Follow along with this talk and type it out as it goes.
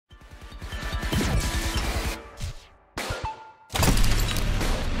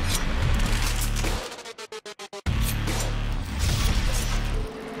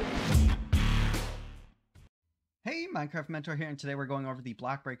Minecraft Mentor here, and today we're going over the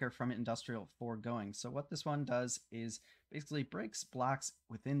block breaker from Industrial Foregoing. So what this one does is basically breaks blocks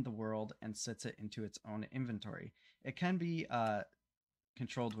within the world and sets it into its own inventory. It can be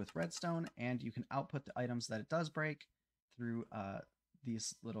controlled with redstone, and you can output the items that it does break through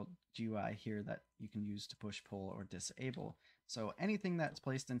these little GUI here that you can use to push, pull, or disable. So anything that's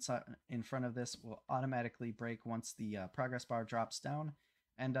placed in front of this will automatically break once the progress bar drops down.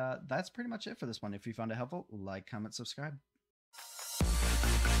 And that's pretty much it for this one. If you found it helpful, like, comment, subscribe.